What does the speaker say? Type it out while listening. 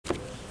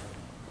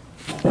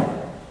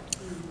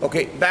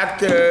Okay, back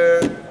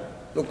to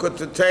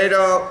Likkutei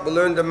Torah. We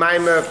learned the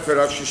Maamar for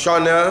Rosh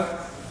Hashanah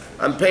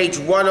on page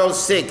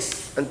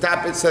 106. On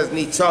top it says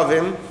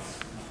Nitzavim.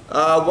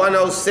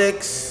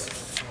 106,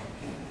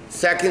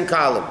 second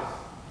column.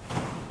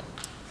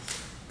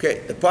 Okay,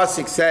 the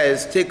pasuk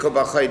says, "Tikku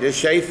b'chodesh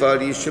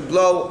shofar." You should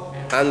blow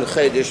on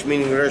chodesh,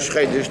 meaning Rosh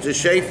Chodesh, the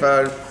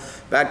shofar,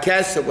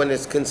 b'kesef when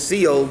it's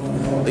concealed,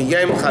 the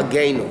Yom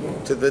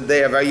Chagenu, to the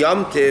day of our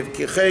Yom Tiv,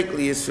 ki chayk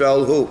li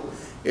Yisrael hu.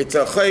 It's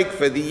a chayk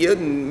for the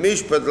Yidden,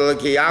 mishpat like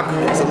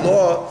Yaakov. It's a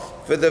law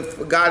for the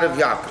God of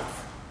Yaakov.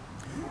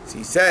 So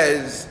he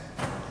says,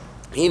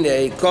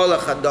 "Hine kol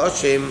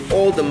hachadoshim,"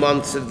 all the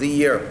months of the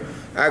year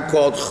are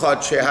called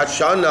Chodshei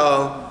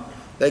Hashanah,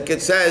 like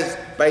it says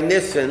by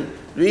Nisan.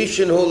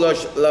 Rishon hu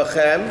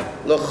lachem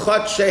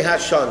l'chodshei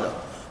Hashanah.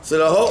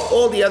 So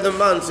all the other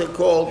months are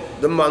called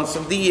the months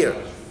of the year.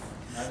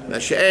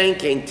 Mashe'en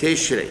kein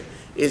Tishrei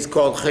is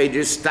called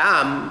Chodesh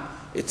Stam.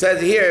 It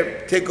says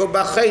here Tikku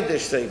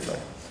b'chodesh sefer.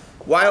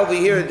 Why over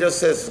here it just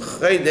says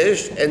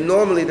Chodesh, and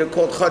normally they're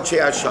called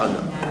Chodshei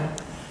Hashanah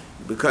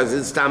because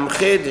it's Stam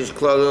Chodesh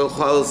klal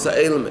chol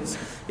sa'ilmes.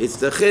 It's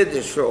the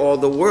Chodesh for all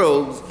the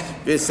worlds.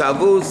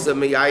 V'savus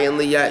miyayin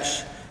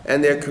liyesh.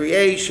 And their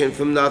creation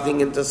from nothing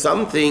into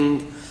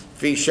something,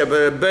 because in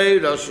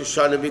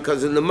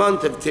the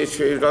month of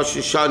Tishrei Rosh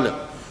Hashanah,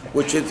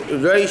 which is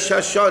Rosh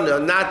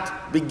Hashanah, not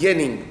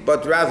beginning,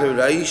 but rather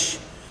Rosh,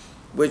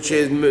 which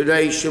is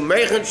Rosh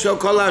Umechan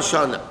Shokol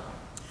Hashanah.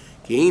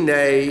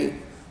 K'hinei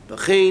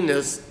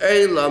b'chinas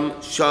Elam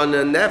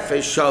Shana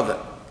Nefesh Shaveh.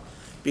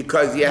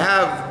 Because you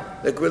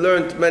have, like we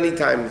learned many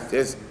times,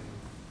 there's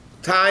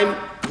time,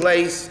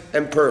 place,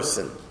 and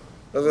person.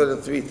 Those are the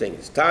three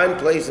things: time,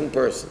 place, and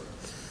person.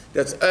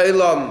 That's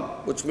Elam,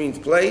 which means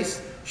place.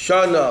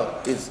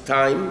 Shana is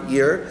time,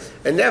 year.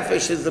 And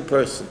Nefesh is the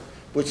person,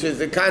 which is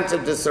the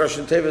concept that Rosh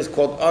Hashanah is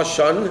called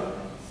Ashan.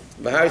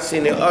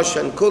 B'harsine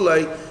Ashan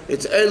Kulei.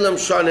 It's Elam,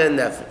 Shana, and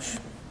Nefesh.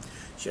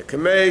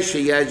 Shekamei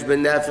sheyej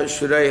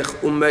b'nefesh reich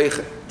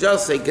u'meichen.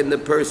 Just like in the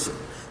person,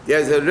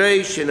 there's a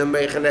reish and a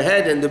meichen, a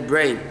head and the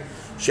brain.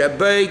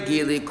 Shabei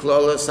gili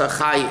klolos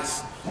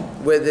hachayis,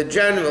 where the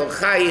general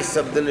chayis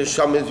of the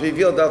neshama is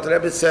revealed. The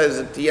Rebbe says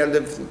at the end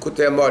of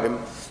Likkutei Torah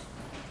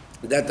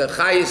that the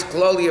highest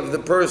quality of the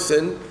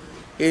person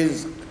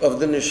is of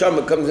the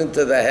neshama comes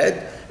into the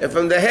head, and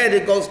from the head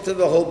it goes to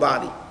the whole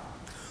body.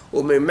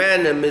 And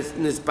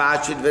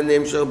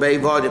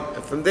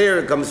from there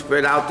it comes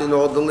spread out in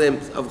all the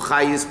limbs of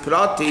chayis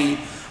prati,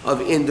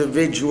 of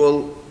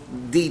individual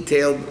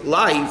detailed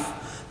life.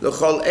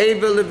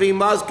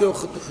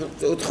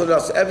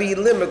 Every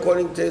limb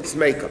according to its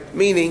makeup.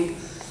 Meaning,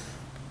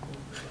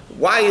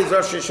 why is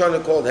Rosh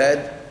Hashanah called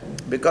head?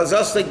 Because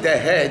just like the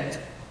head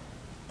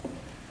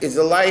is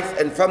the life,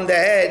 and from the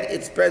head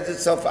it spreads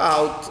itself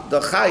out, the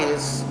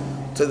chayis,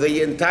 to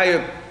the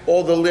entire,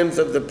 all the limbs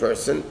of the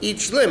person.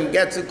 Each limb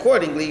gets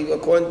accordingly,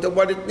 according to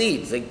what it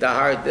needs, like the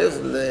heart this,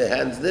 and the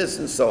hands this,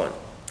 and so on.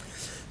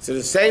 So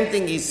the same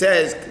thing he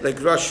says,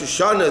 like Rosh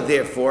Hashanah,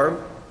 therefore,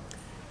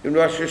 in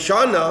Rosh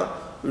Hashanah,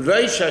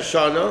 Rosh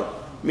Hashanah,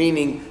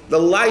 meaning the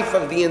life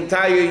of the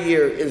entire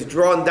year is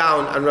drawn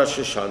down on Rosh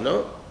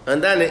Hashanah,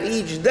 and then at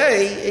each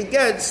day it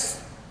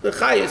gets the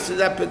chayis to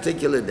that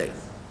particular day.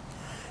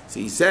 So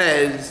he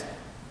says,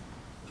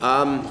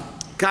 Kachu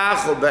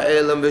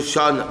ba'elam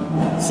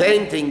v'shana.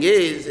 Same thing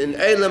is in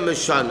elam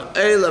v'shana.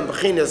 Elam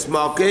b'chinas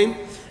malkim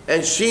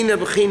and shina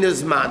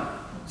b'chinas man.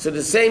 So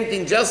the same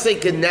thing, just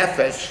like in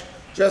nefesh,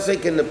 just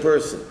like in the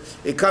person,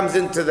 it comes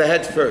into the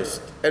head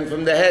first, and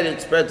from the head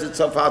it spreads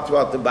itself out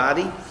throughout the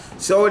body.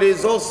 So it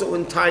is also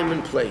in time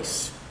and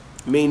place.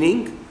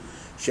 Meaning,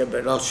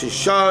 Shebe Rosh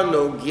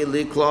Hashanah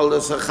gili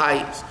klolos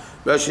hachayis.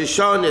 Rosh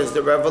Hashanah is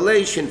the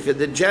revelation for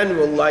the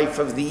general life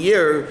of the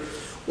year.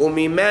 And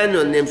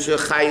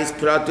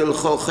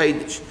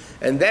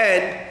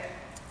then,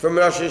 from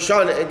Rosh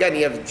Hashanah, again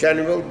you have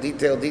general,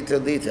 detail.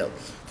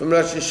 From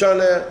Rosh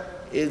Hashanah,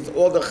 is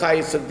all the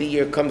chayis of the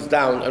year comes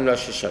down on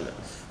Rosh Hashanah.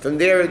 From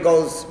there it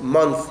goes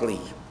monthly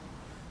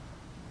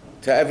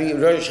to every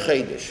Rosh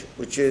Chodesh,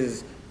 which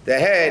is the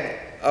head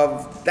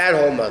of that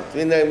whole month.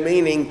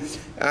 Meaning,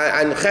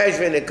 on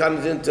Cheshvan it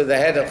comes into the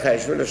head of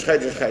Cheshvan, Rosh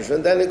Chodesh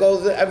Cheshvan, then it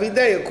goes every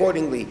day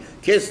accordingly,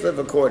 Kislev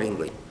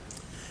accordingly.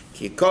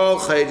 Kikol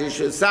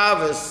Chodesh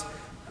Savas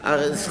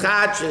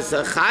Arishachis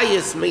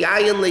Achayis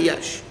Miyayin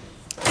Liyesh.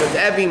 Because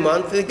every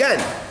month, again,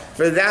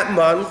 for that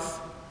month,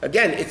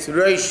 again, it's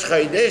Rosh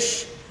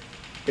Chodesh,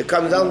 it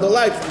comes down the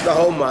life of the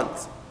whole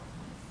month.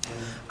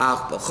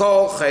 Ach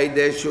B'chol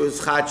Chodesh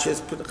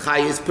U'Schachis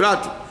Chayis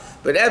Prati.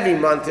 But every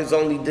month is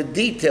only the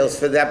details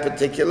for that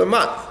particular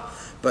month.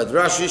 But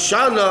Rosh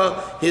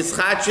Hashanah, his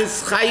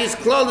chachis chayis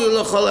klali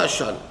l'chol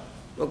Hashanah.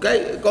 Okay,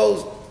 it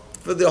goes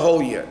for the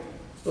whole year.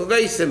 So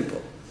very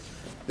simple.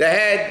 The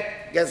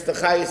head gets the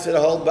chayis for the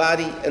whole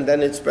body, and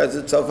then it spreads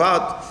itself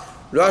out.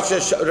 Rosh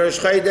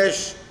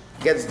Chodesh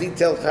gets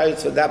detailed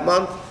chayis for that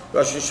month.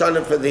 Rosh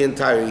Hashanah for the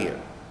entire year.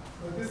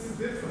 But this is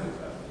different.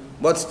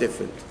 What's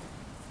different?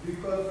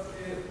 Because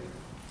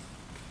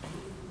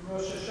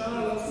Rosh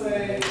Hashanah, let's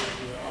say,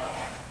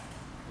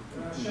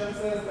 Hashem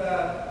says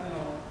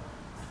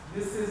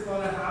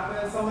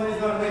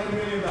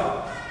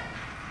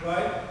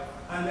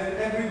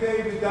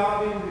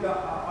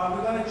Are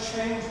we going to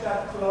change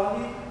that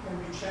klali? Can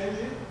we change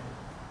it?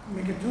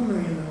 Make it 2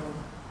 million.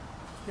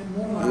 Get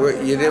more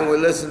money. You didn't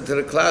listen to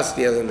the class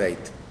the other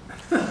night.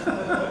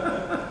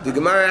 The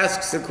Gemara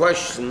asks a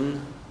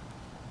question.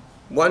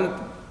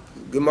 One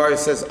Gemara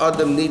says,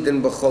 Adam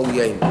nidin b'chol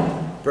yom.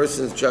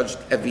 Person is judged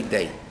every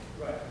day.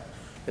 Right.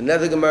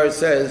 Another Gemara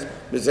says,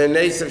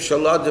 B'zeinesav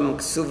shaladim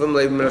ksuvim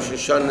le'im Rosh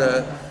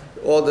Hashanah.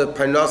 All the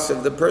parnas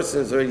of the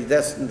person is already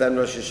destined on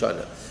Rosh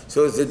Hashanah.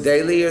 So is it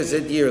daily or is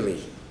it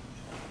yearly?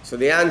 So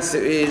the answer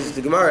is,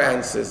 the Gemara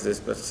answers this,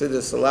 but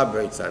Siddur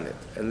elaborates on it.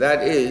 And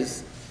that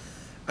is,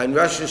 on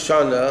Rosh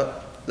Hashanah,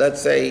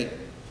 let's say,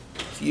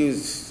 to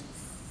use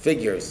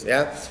figures,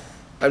 yeah?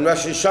 On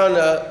Rosh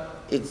Hashanah,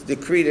 it's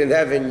decreed in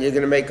heaven, you're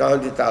going to make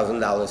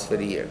 $100,000 for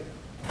the year.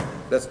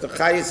 That's the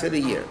highest of the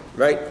year,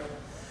 right?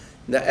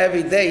 Now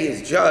every day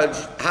is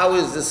judged, how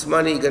is this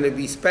money going to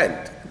be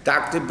spent?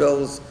 Doctor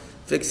bills,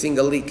 fixing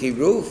a leaky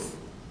roof,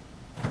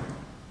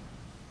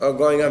 or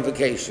going on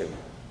vacation,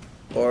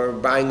 or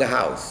buying a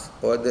house,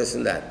 or this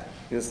and that.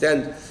 You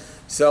understand?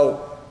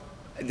 So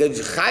the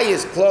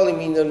highest clothing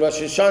mean in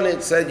Rosh Hashanah,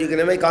 it said you're going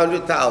to make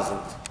 100,000.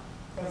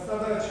 That's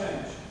not going to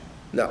change.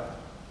 No.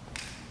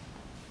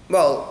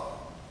 Well,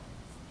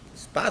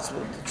 it's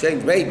possible to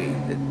change maybe,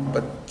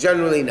 but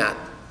generally not.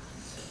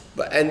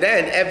 And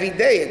then every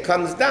day it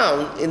comes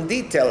down in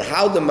detail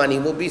how the money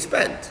will be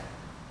spent.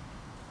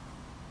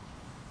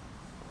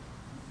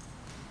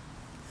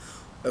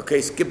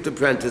 Okay, skip the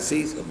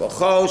parentheses. In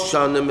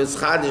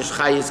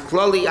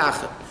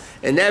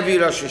every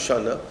Rosh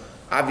Hashanah,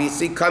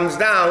 obviously comes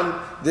down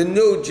the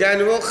new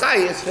general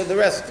chayis for the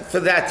rest,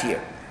 for that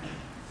year.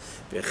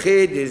 What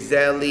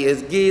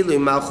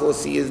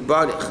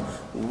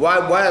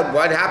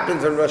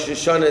happens on Rosh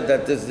Hashanah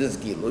that there's this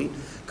gilui?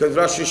 Because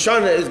Rosh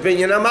Hashanah is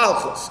binyan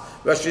malchus.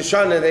 Rosh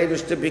Hashanah, the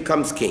Eibishter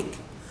becomes king.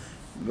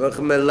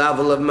 Even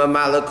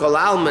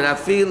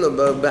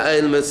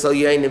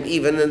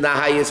in the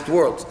highest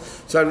worlds.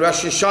 So in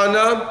Rosh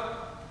Hashanah,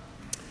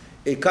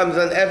 it comes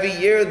on every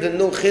year, the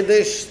new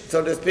chiddush,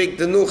 so to speak,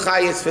 the new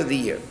chayis for the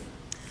year.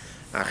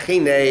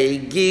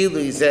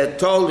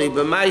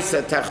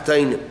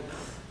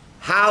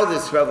 How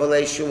this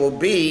revelation will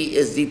be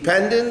is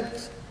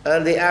dependent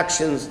on the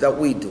actions that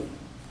we do.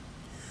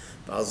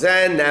 That's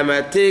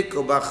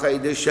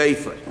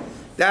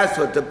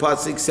what the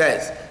pasuk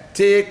says.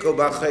 Tik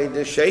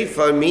ubachayde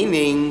shofar,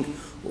 meaning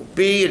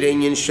be it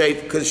in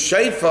shofar, because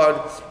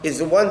shofar is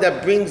the one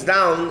that brings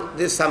down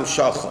this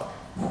hamshacha.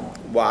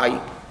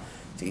 Why?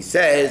 He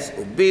says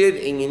ubir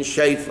in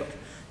shofar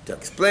to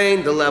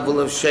explain the level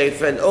of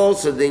shofar and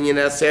also the inyan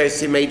aser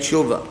simei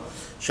tshuva.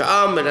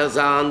 Sha'amar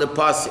azal on the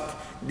pasuk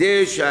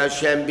there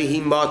Hashem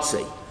bihi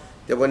motzei,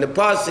 that when the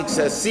pasuk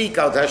says seek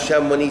out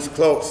Hashem when He's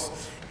close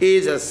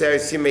is aser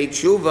simei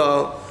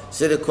tshuva.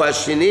 So the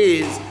question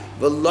is,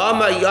 why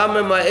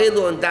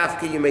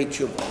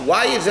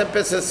is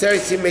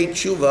Epesaserisi made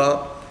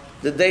tshuva,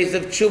 the days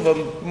of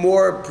tshuva,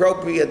 more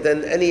appropriate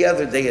than any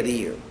other day of the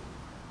year?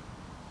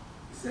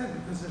 He said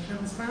because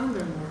Hashem is found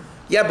there more.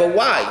 Yeah, but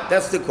why?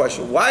 That's the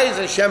question. Why is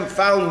Hashem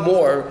found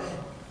more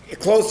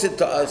closer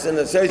to us in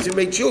Aserisi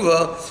made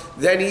tshuva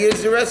than He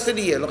is the rest of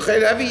the year?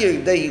 Every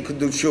day you could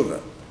do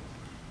tshuva.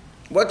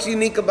 What's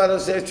unique about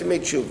Aserisi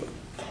made tshuva?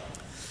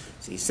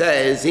 So he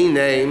says,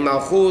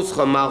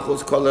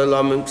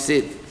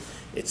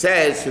 it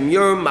says, from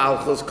your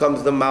malchus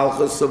comes the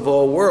malchus of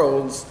all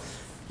worlds.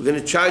 We're going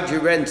to charge you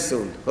rent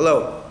soon.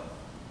 Hello.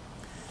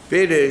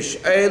 Pirish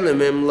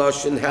elamim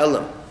loshen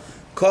helam.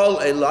 Kol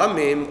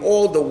elamim,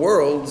 all the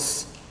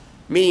worlds,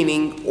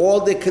 meaning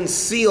all the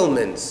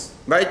concealments,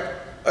 right?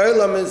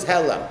 Elam is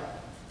helam.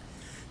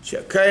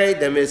 Shekay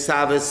dem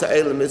isavas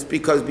elam is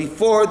because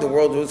before the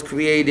world was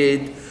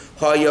created,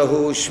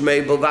 Hayahu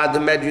Shmei Bavad, the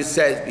Medrash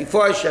says,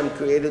 before Hashem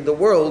created the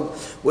world,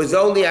 was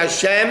only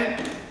Hashem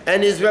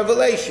and His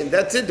revelation.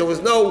 That's it. There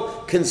was no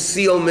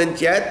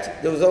concealment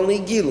yet. There was only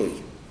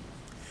Gilui.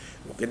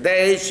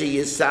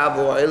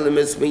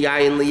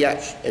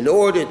 In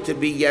order to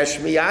be Yesh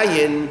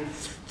Miyayin,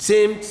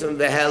 Tzimtzum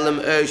V'Helem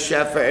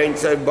Shefer Ein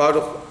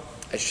Baruch,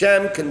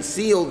 Hashem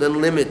concealed and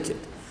limited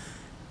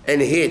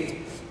and hid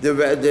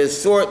the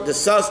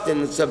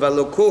sustenance of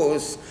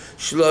Elokus.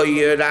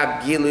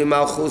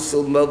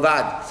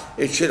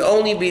 It should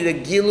only be the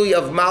Gilui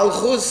of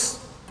Malchus,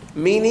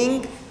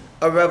 meaning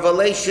a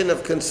revelation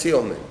of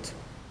concealment.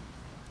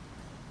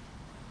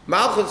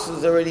 Malchus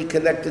is already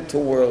connected to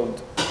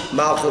world.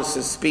 Malchus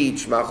is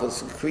speech,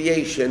 Malchus is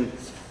creation.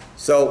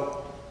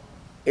 So,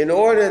 in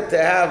order to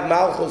have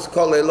Malchus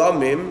Kol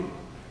Elamim,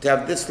 to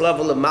have this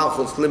level of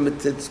Malchus,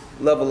 limited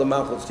level of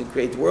Malchus to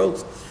create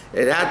worlds,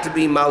 it had to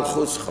be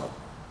Malchuscha,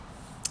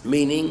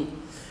 meaning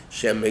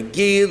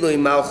Shemegilui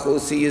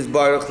Malchusi is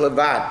Baruch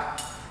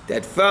Levad,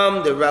 that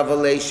from the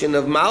revelation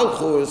of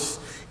Malchus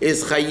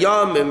is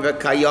Chayamim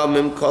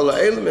v'Kayamim Kol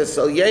Ha'elim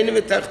Esal Yenim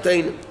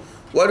v'Tachtenim.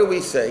 What do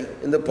we say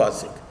in the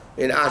pasuk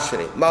in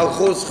Ashrei?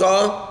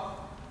 Malchuscha,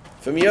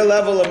 from your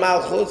level of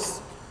Malchus,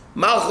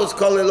 Malchus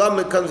Kol Ha'elim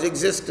becomes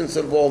existence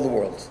of all the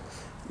worlds.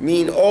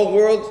 Mean all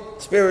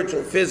worlds,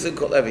 spiritual,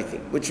 physical,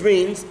 everything. Which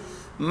means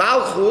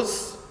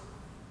Malchus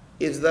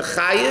is the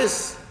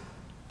chayus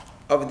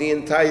of the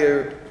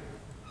entire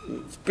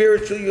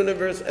spiritual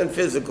universe and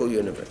physical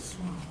universe.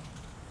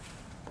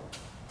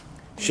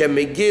 But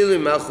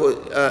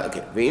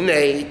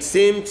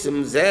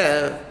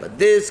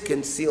this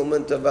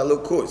concealment of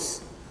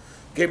Elokus.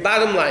 Okay,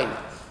 bottom line,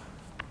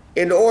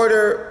 in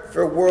order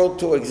for a world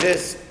to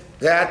exist,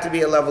 there had to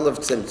be a level of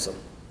tzimtzum.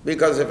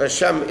 Because if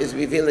Hashem is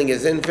revealing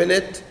His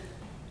infinite,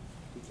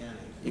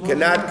 you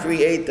cannot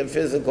create the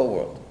physical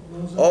world.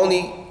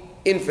 Only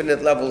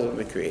infinite levels will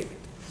be created.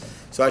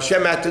 So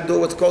Hashem had to do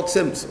what's called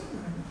tzimtzum.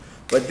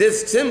 But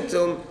this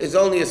tzimtzum is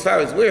only as far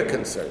as we're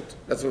concerned.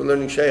 That's what we're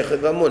learning Sheikh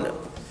V'Amunah.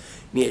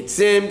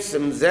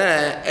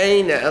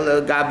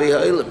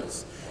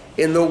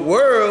 In the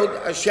world,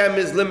 Hashem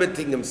is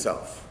limiting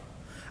Himself.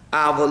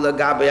 Like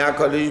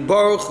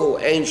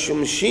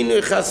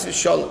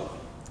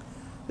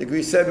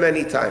we said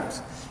many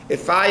times,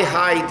 if I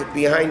hide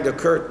behind a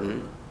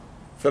curtain,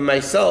 for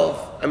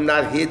myself, I'm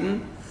not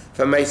hidden.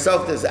 For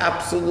myself, there's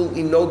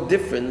absolutely no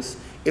difference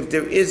if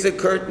there is a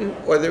curtain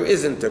or there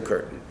isn't a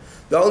curtain.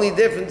 The only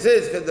difference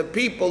is for the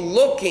people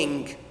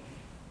looking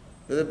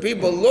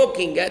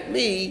at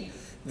me,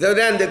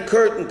 then the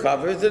curtain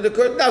covers or the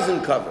curtain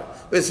doesn't cover.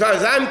 But as far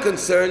as I'm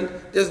concerned,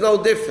 there's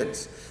no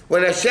difference.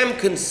 When Hashem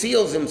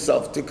conceals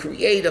Himself to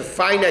create a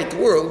finite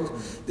world,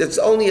 that's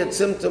only a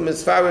symptom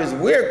as far as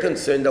we're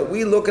concerned, that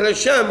we look at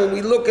Hashem and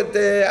we look at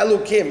the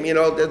Elokim,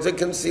 there's a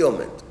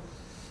concealment.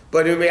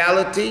 But in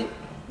reality,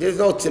 there's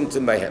no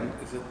symptom by Him.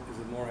 Is it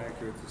more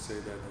accurate to say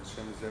that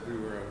Hashem is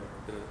everywhere,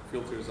 the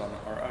filter is on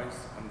our eyes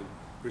and the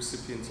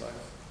recipient's eyes?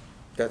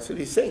 That's what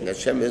He's saying.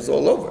 Hashem is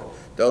all over.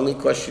 The only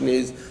question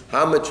is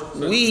how much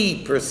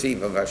we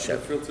perceive of Hashem.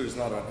 The filter is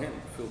not on Him,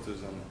 the filter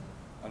is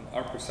on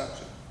our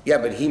perception. Yeah,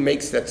 but He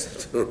makes that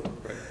symptom.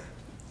 Right.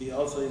 He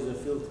also is a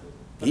filter.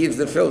 He is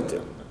the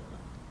filter.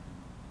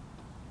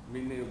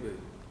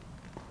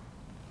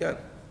 Yeah.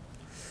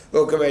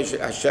 Like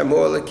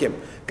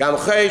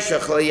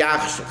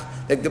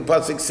the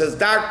pasuk says,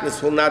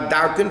 darkness will not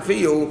darken for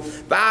you.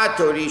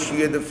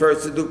 You're the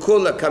first to do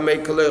kula,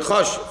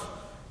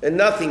 and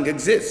nothing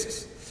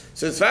exists.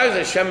 So as far as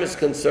Hashem is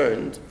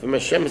concerned, from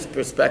Hashem's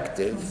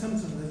perspective,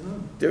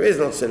 there is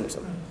no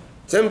symptom.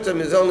 Symptom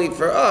is only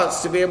for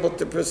us to be able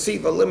to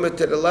perceive a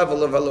limited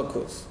level of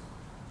Elokus.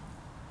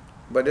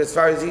 But as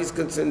far as He's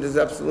concerned, there's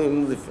absolutely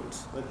no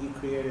difference. But He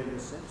created a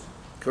symptom.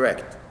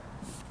 Correct.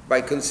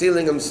 By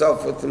concealing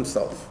Himself with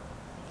Himself.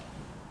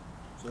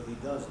 So He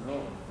does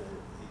know.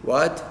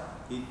 What?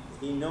 He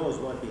knows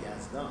what He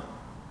has done.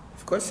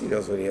 Of course He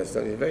knows what He has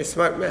done. He's a very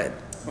smart man.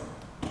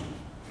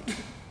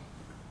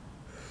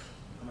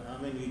 I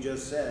mean, you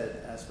just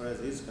said, as far as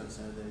He's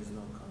concerned, there is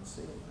no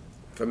concealment.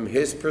 From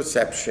His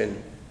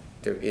perception,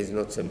 there is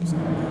no tzimtzum.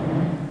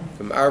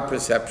 From our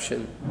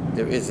perception,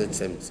 there is a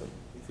tzimtzum.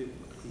 He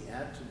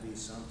had to be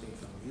something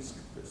from His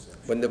perception.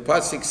 When the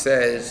pasuk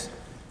says,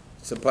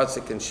 it's a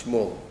pasuk in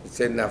Shmuel, it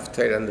said in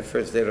Haftarah on the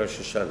first day of Rosh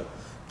Hashanah,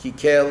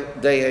 Kikel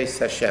Deis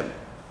Hashem.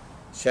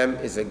 Hashem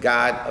is a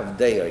God of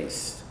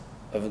Deis,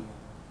 of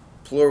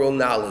plural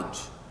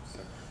knowledge.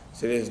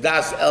 So there's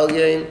Das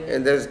Elyon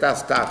and there's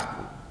Das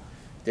Tachton.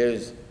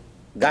 There's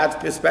God's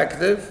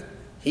perspective,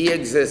 He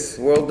exists,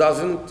 world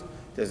doesn't.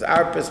 There's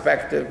our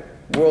perspective,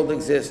 world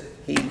exists,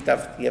 you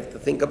have to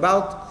think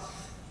about.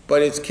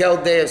 But it's Kel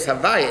Deis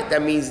Havayit.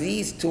 That means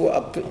these two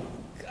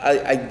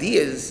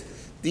ideas,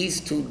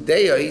 these two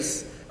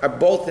Deis, are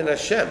both in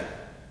Hashem.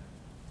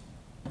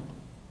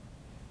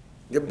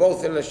 They're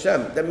both in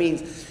Hashem. That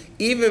means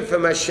even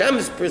from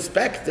Hashem's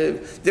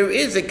perspective, there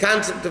is a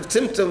concept of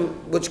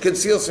symptom which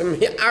conceals from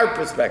our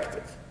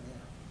perspective.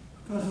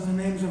 Because of the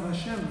names of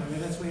Hashem. I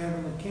mean, that's why we have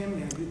in the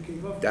Kim.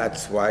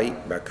 That's why,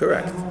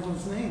 correct. We have all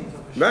those names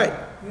of Hashem. Right.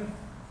 Yeah.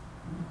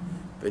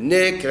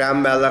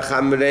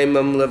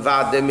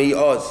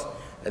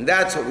 And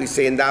that's what we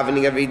say in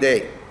davening every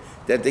day.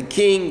 That the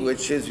king,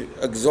 which is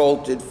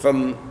exalted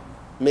from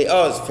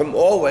me'oz, from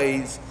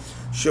always,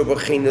 that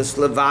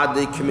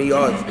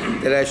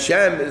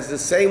Hashem is the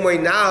same way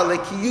now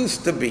like He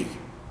used to be.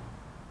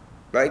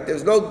 Right?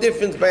 There's no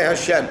difference by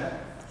Hashem.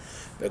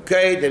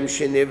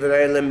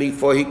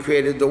 Before He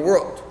created the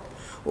world.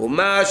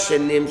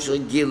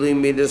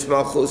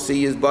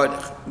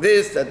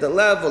 This, at the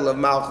level of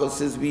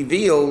Malchus, is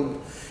revealed,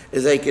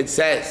 is like it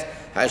says,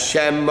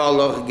 Hashem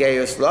Malach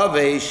Geus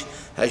Lavesh,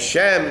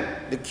 Hashem,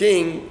 the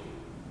king,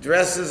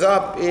 dresses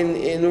up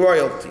in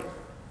royalty.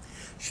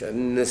 He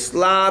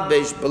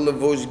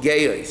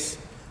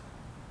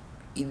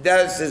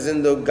does this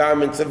in the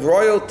garments of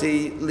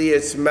royalty,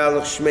 Lias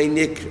Melech Shmei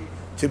Nikra,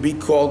 to be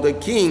called a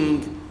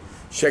king.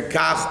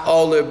 Shekach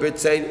Oler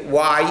B'tzein.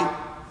 Why?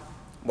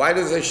 Why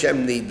does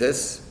Hashem need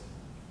this?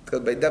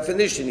 Because by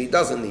definition, He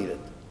doesn't need it.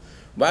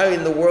 Why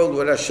in the world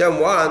would Hashem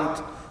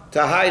want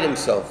to hide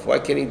Himself? Why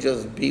can't He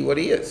just be what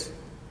He is?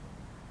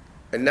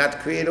 And not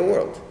create a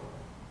world?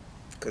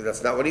 Because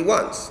that's not what He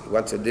wants. He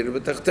wants to do it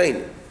with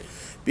Tachtenu.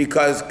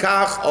 Because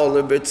Kach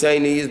Oler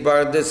B'tzein is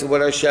bar, this is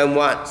what Hashem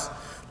wants.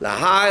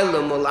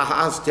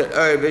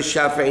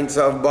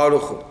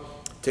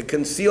 To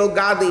conceal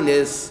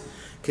godliness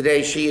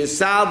Kedei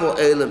sheyisavu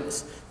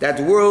elamis, that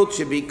world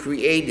should be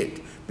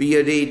created.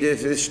 B'yadid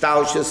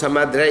v'shtaushas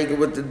hamadrega,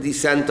 with the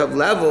descent of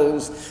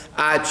levels,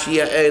 ad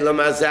shia elam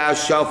azah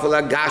shafal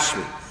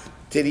agashmi,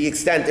 to the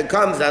extent it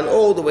comes down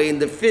all the way in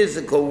the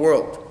physical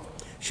world.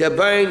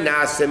 Shabayin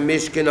nasa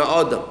mishkan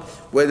adam,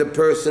 where the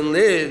person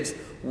lives.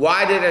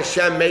 Why did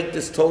Hashem make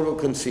this total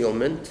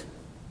concealment?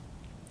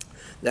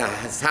 To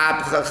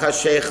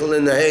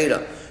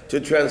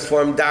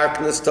transform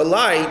darkness to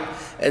light,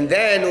 and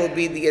then it will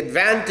be the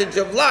advantage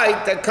of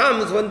light that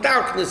comes when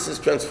darkness is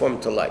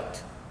transformed to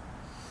light.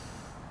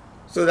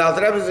 So the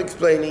Alter Rebbe is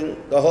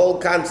explaining the whole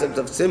concept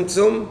of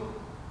Tzimtzum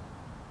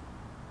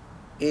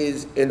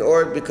is in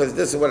order, because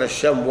this is what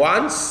Hashem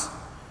wants,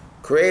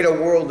 create a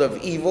world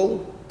of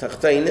evil,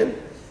 Tachtainim,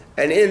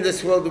 and in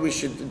this world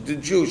the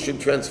Jew should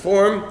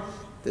transform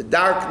the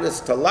darkness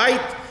to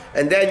light,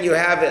 and then you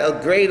have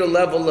a greater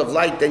level of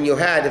light than you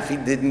had if he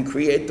didn't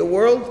create the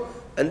world,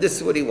 and this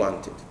is what he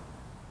wanted.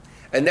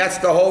 And that's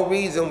the whole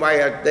reason why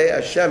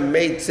Hashem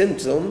made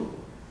Tzimtzum,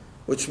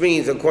 which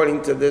means,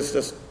 according to this,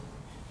 just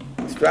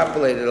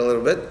extrapolate it a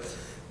little bit,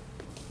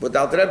 what the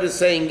Alter Rebbe is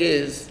saying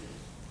is,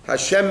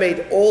 Hashem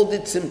made all the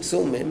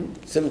Tzimtzumim,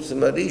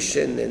 Tzimtzum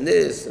Arishin, and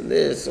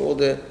this, all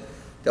that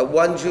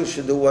one Jew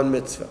should do one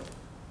mitzvah.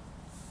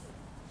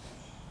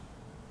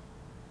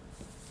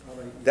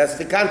 That's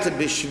the concept,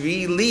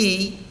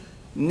 B'shvili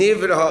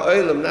nivra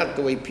ha'olam, not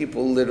the way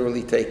people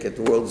literally take it,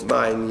 the world's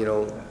mind,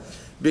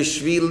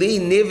 B'shvili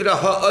nivra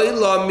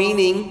ha'olam,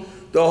 meaning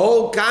the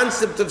whole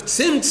concept of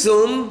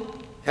tzimtzum,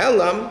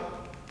 helam,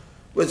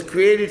 was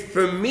created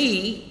for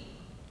me.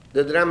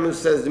 The Rambam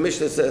says, the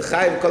Mishnah says,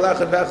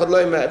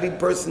 every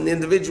person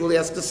individually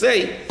has to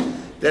say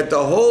that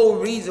the whole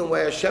reason why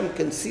Hashem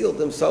concealed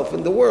himself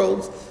in the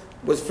world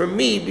was for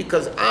me,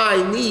 because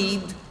I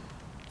need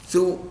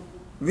to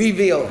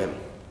reveal him.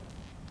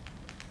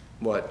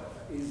 What?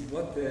 Is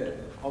what the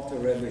Alter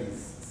Rebbe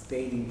is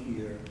stating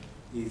here,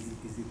 is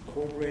it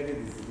incorporated,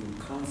 is it in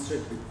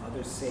concert with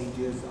other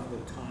sages,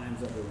 other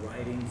times, other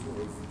writings,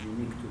 or is it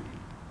unique to him?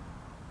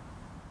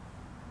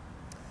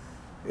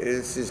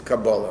 This is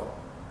Kabbalah.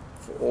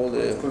 For all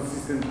the... It's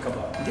consistent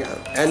Kabbalah.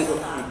 Yeah. And so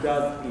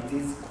it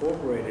is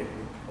incorporated,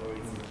 or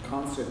it's in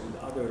concert with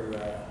other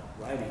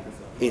writings.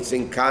 It's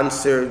in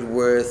concert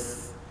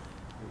with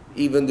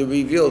even the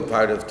revealed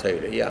part of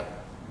Torah, yeah.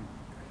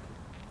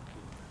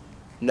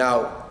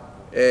 Now,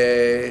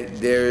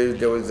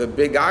 there was a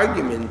big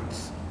argument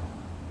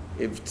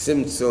if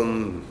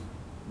Tzimtzum,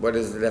 what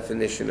is the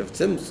definition of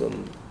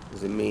Tzimtzum?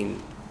 Does it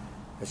mean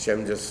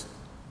Hashem just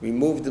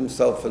removed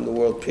himself from the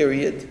world,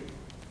 period?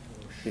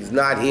 He's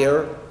not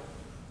here,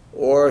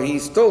 or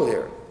he's still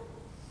here.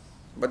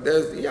 But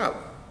there's, yeah.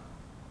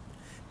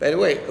 By the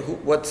way,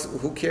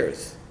 who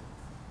cares?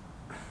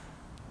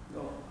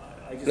 No,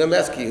 I just... I'm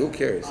asking you, who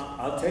cares?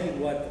 I'll tell you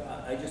what,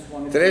 I just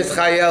wanted Today's to...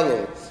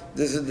 Chayelu.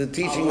 This is the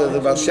teaching of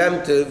the Baal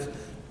Shem Tov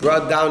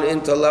brought down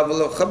into a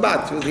level of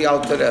Chabad through the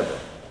Alter Rebbe.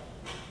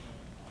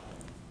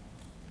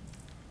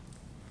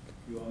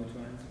 You want me to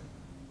answer?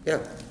 Yeah,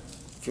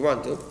 if you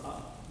want to.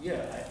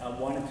 Yeah, I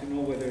wanted to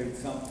know whether it's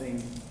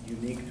something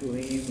unique to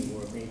him,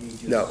 or maybe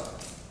just No.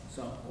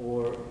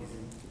 or is it,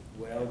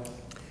 well...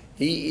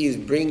 He is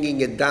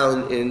bringing it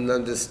down in an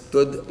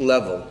understood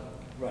level.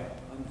 Right.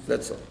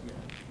 That's all. Yeah.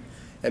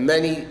 And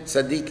many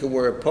tzaddikim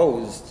were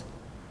opposed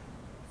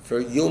for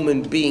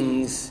human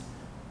beings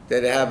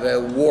that have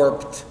a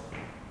warped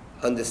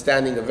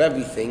understanding of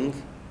everything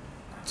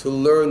to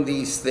learn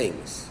these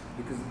things.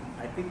 Because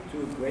I think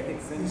to a great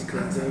extent,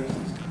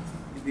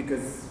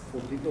 because for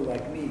people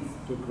like me,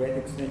 to a great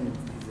extent,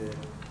 it's a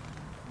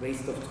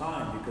waste of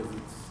time, because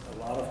it's a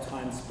lot of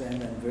time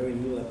spent and very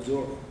little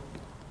absorbed.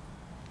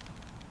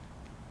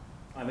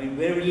 I mean,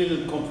 very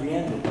little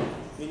comprehended.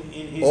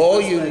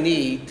 All you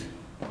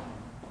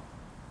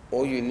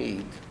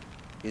need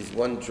is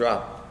one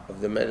drop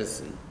of the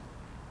medicine,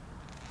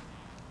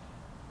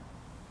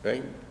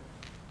 right?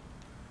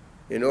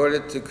 In order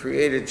to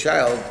create a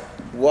child,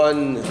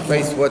 one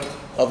place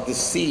of the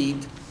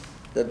seed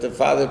that the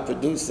father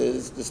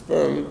produces, the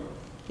sperm,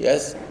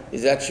 yes,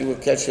 is actually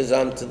what catches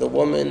on to the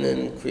woman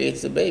and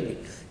creates a baby.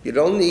 You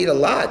don't need a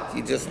lot,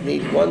 you just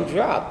need one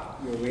drop.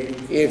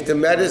 If the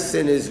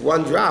medicine is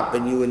one drop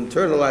and you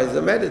internalize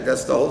the medicine,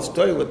 that's the whole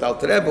story with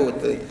Alter Rebbe,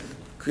 with the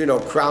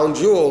crown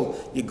jewel,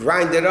 you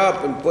grind it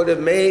up and put it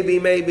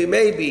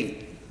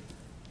maybe.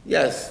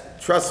 Yes,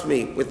 trust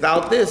me,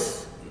 without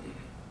this,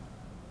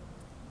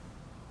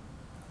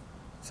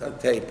 it's on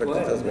tape, but it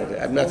doesn't matter.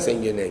 I'm not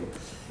saying your name.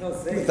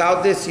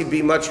 Without this, you'd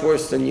be much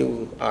worse than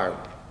you are,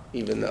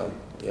 even though,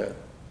 yeah.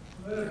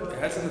 It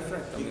has an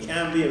effect. You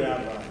can be a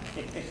rabbi.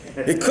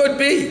 It could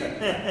be.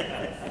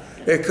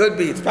 It could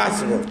be, it's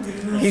possible.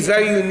 He's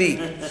very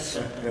unique.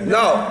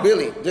 No,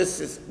 really,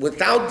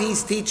 without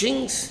these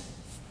teachings,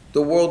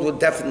 the world would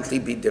definitely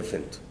be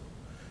different.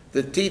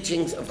 The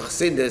teachings of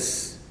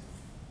Chassidus,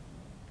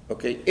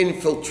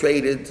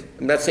 infiltrated,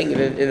 I'm not saying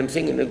it I'm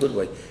saying it in a good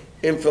way,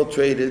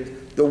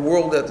 infiltrated the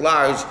world at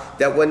large,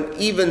 that when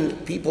even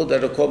people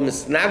that are called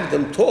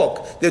Misnagdim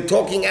talk, they're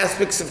talking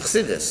aspects of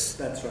Chassidus.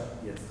 That's right,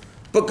 yes.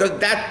 Because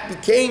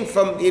that came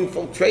from the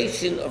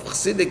infiltration of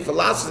Hasidic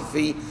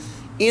philosophy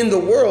in the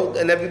world,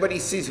 and everybody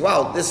sees,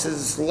 wow, this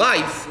is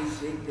life.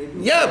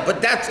 Yeah,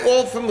 but that's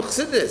all from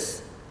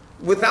Chassidus.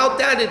 Without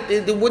that,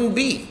 it wouldn't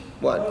be.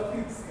 What? But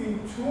it's in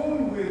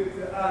tune with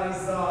the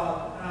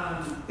Arizal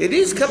and... It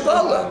is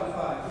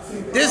Kabbalah.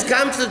 This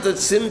concept of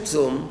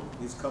Tzimtzum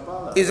It's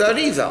Kabbalah. is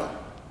Arizal.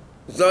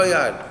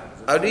 Zoyar.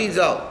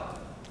 Arizal.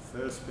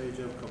 First page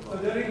of So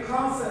Kabbalah. they're in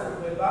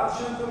concept. The Baal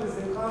Shem Tov is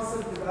in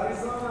concept with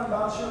Arizal and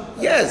Baal Shem Tov.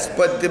 Yes,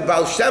 but the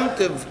Baal Shem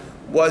Tov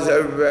was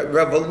a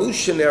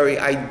revolutionary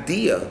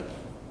idea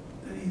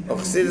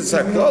of Chassidus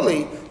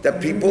HaKloli that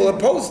people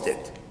opposed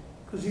it.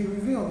 Because he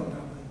revealed it,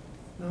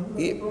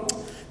 probably. No?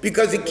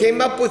 Because he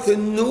came up with a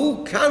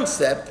new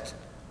concept,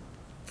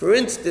 for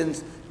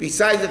instance,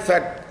 besides the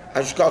fact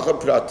Hashgacha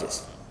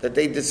Pratis, that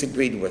they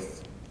disagreed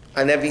with,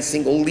 on every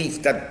single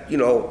leaf that,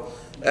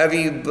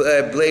 every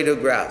blade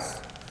of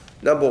grass.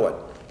 Number one.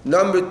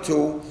 Number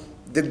two,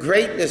 the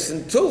greatness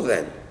until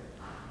then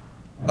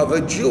of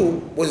a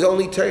Jew was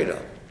only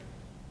Torah.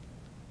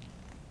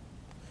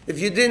 If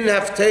you didn't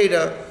have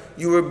Torah,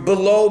 you were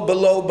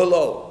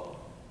below.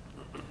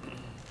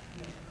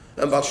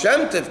 And Baal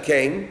Shem Tov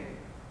came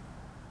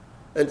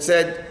and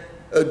said,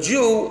 a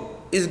Jew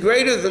is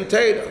greater than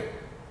Torah.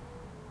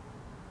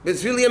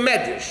 It's really a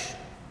medrash.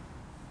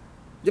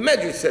 The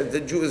medrash says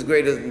the Jew is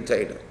greater than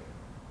Torah.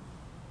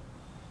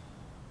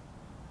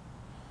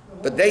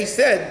 But they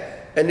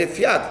said, and if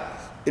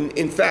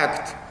in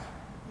fact,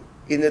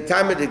 in the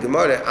time of the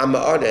Gemara,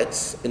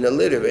 Amaretz, an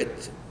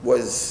illiterate,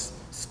 was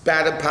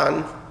spat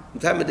upon in the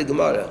time of the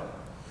Gemara.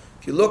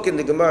 If you look in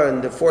the Gemara,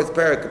 in the fourth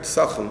parak of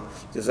Pesachim,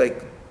 there's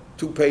like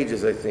 2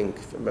 pages, I think,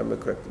 if I remember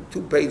correctly,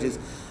 2 pages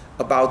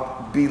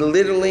about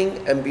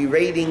belittling and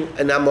berating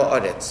an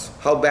Amaretz,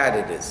 how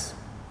bad it is.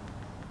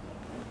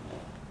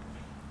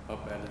 How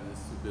bad it is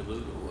to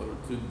belittle or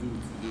to do.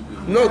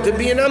 No, to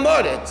be an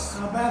Amaretz.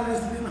 How bad it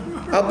is to be an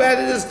Amaretz. How bad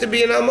it is to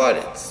be an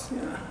Amaretz.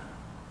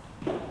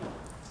 Yeah.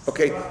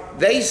 Okay,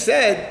 they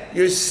said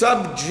you're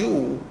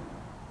sub-Jew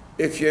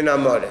if you're an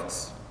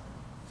Amaretz.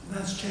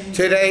 That's changed.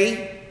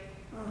 Today,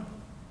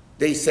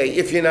 they say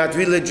if you're not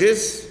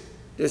religious,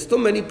 there's still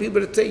many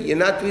people that say you're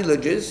not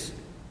religious,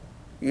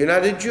 you're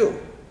not a Jew.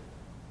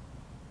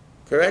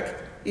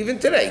 Correct? Even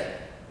today.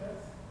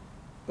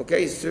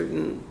 Okay,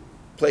 certain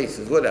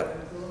places, whatever.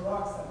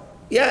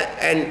 Yeah,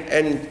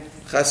 and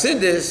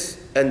Hasidus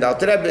and Al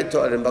Rebbe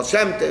taught and Baal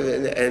Shem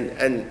Tov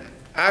and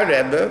our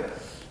Rebbe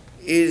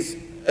is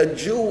a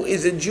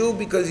Jew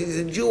because he's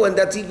a Jew, and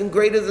that's even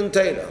greater than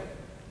Torah.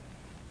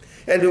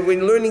 And when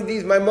we're learning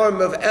these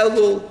Maamar of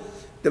Elul,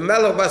 the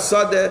Melech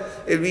Basada,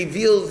 it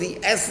reveals the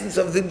essence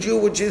of the Jew,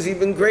 which is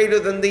even greater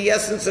than the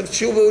essence of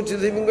Tshuva, which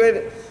is even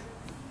greater.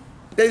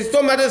 He's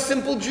talking about a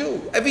simple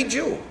Jew, every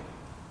Jew.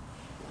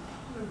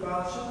 The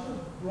Baal Shem Tov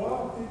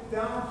brought it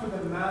down to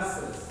the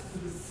masses, to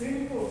the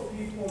simple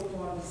people to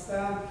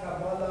understand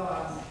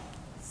Kabbalah.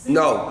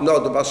 No,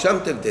 the Baal Shem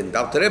Tov didn't.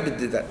 Al Rebbe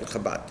did that in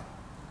Chabad.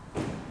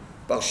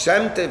 Baal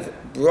Shem Tov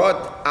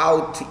brought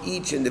out to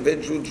each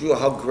individual Jew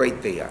how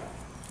great they are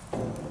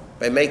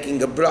by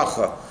making a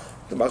bracha.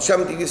 The Baal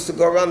Shem Tov used to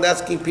go around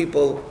asking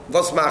people,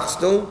 "Was machst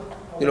du?"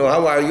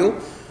 How are you?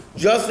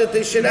 Just that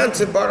they should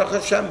answer Baruch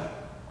Hashem.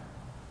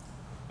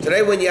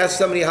 Today, when you ask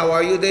somebody how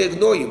are you, they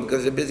ignore you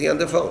because they're busy on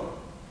the phone.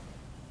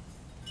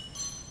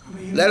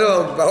 Let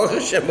alone Baruch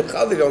Hashem.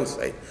 They don't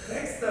say.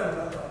 Text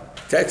them.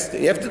 Text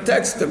them. You have to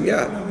text them.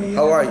 Yeah.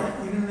 How How are you?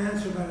 You didn't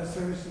answer about a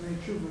service in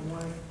Tshuva.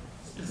 Why?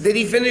 Did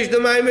he finish the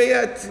Maamar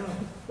yet?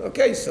 No.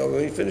 Okay, so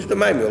when he finished the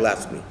Maamar, you'll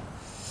ask me.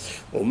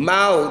 And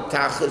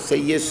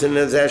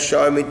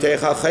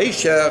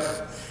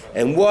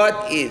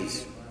what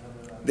is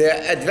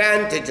the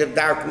advantage of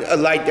darkness, a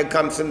light that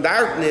comes from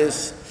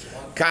darkness?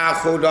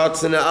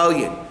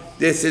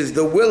 This is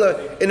the will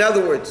of, in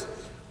other words,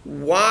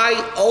 why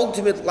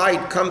ultimate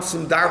light comes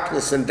from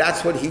darkness and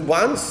that's what he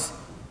wants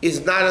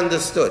is not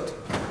understood.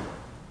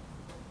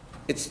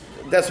 That's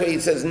why he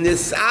says,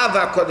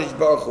 Nisava Kodesh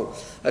Baruch Hu.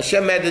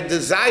 Hashem had a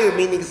desire,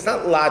 meaning it's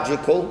not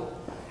logical.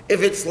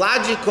 If it's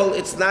logical,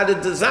 it's not a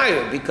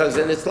desire, because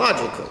then it's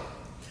logical.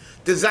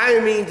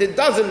 Desire means it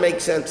doesn't make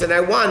sense, and I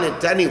want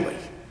it anyway.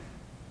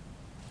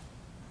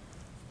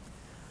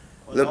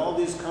 When all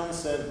this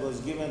concept was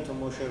given to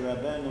Moshe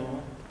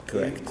Rabbeinu,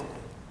 Correct.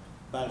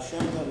 Baal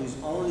Shem Tov is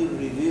only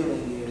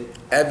revealing it.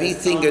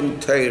 Everything in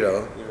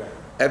Torah, You're right.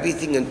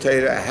 everything in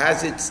Torah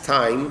has its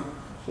time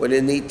when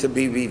it needs to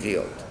be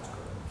revealed.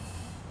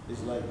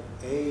 It's like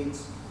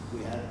AIDS.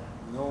 We had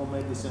no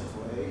medicine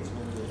for AIDS.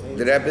 When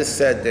The Rebbe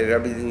said, the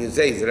Rebbe didn't use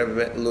AIDS, the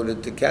Rebbe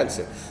alluded to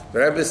cancer. The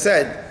Rebbe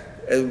said,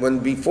 when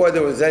before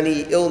there was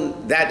any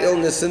that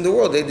illness in the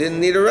world, they didn't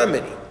need a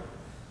remedy.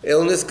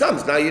 Illness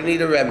comes, now you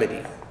need a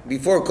remedy.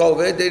 Before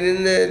COVID,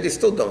 they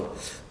still don't.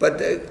 But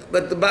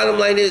the bottom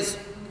line is,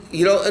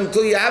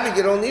 until you have it,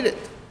 you don't need it.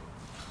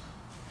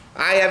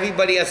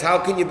 Everybody asks, how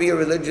can you be a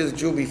religious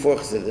Jew before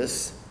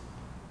Chassidus?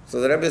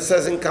 So the Rebbe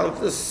says in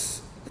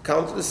countless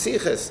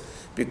Sichos,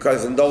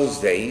 because in those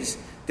days,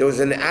 there was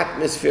an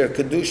atmosphere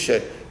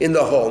kedusha in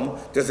the home.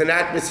 There's an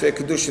atmosphere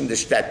kedusha in the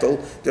shtetl.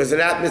 There's an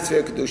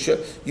atmosphere kedusha.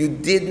 You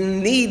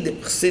didn't need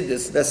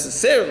chassidus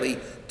necessarily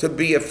to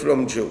be a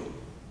frum Jew.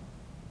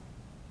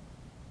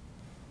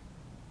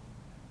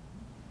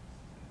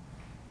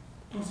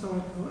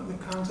 Also, the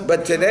concept.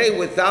 But today,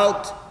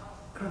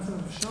 without concept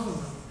of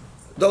shalom.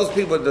 those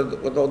people,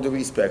 with all due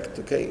respect,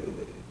 okay,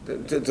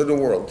 to the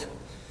world,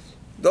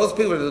 those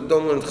people that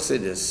don't learn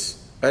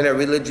chassidus and are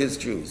religious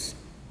Jews,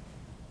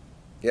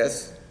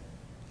 yes?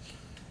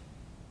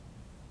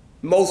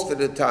 Most of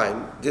the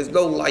time, there's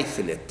no life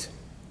in it.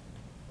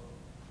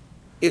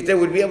 If they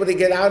would be able to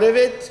get out of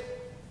it,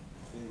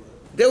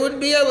 they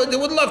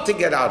would love to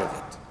get out of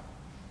it.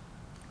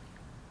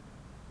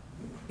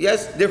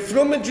 Yes, they're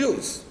from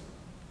Jews.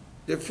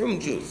 They're from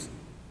Jews.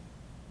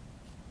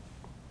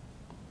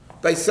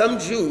 By some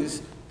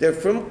Jews, their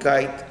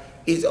frumkeit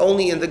is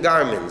only in the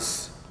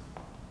garments.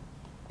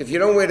 If you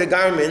don't wear the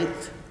garment,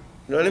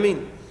 you know what I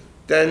mean?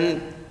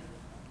 Then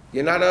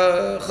you're not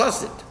a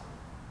chassid.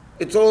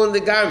 It's all in the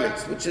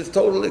garments, which is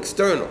total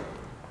external.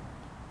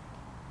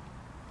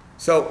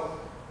 So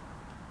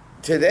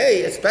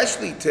today,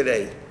 especially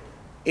today,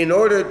 in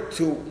order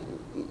to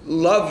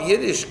love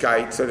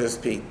Yiddishkeit, so to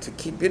speak, to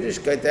keep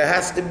Yiddishkeit, there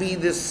has to be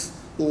this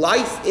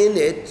life in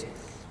it,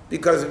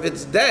 because if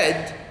it's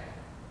dead,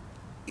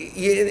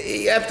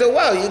 after a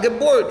while you get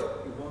bored.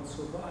 You won't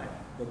survive.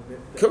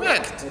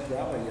 Correct. But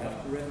Rabbi, you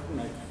have to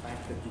recognize the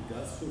fact that he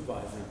does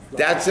survive.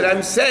 That's what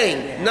I'm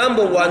saying.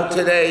 Number one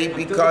today,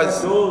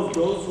 because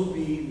those who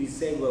we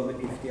say, well,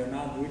 if they're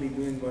not really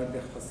doing what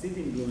the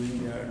Hasidim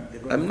doing, they're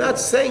going I'm not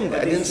saying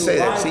that. I didn't say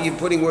that. See, you're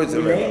putting words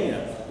in my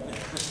mouth.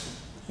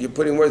 You're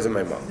putting words in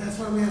my mouth. That's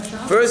why we have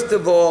shalom. First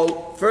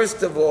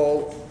of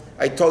all,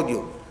 I told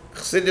you,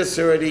 Chassidus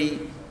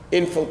already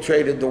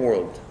infiltrated the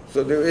world.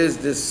 So there is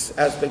this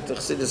aspect of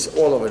Chassidus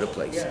all over the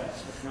place. Yeah,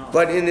 no.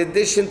 But in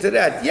addition to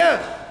that,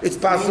 yeah, it's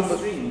possible.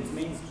 Mainstream, it's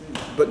mainstream.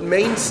 But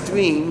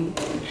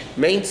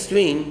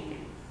mainstream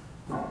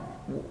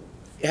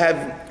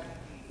have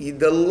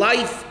the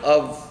life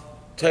of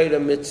Torah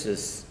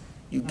mitzvahs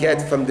you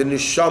get from the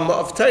neshama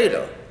of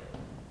Torah.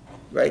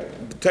 Right?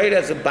 Torah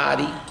has a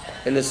body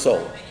and a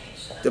soul.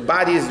 The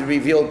body is the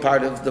revealed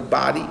part of the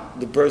body,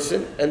 the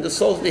person, and the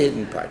soul is the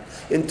hidden part.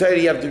 In Torah,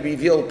 you have the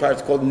revealed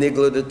parts called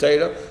Nigla the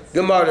Torah,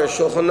 Gemara,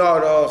 Shulchan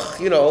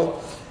Aruch,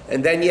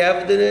 and then you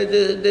have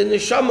the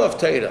neshama of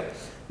Torah.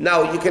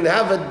 Now, you can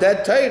have a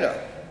dead Torah.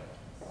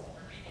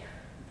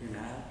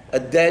 A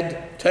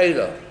dead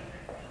Torah.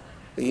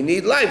 You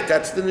need life.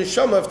 That's the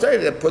neshama of Torah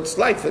that puts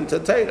life into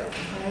Torah.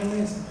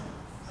 Amazing.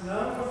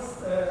 Now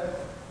it's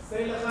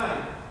say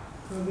l'chaim.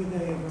 Every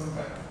day,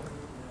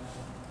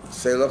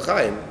 Say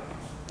l'chaim.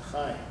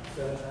 Hi.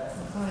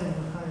 L'chaim.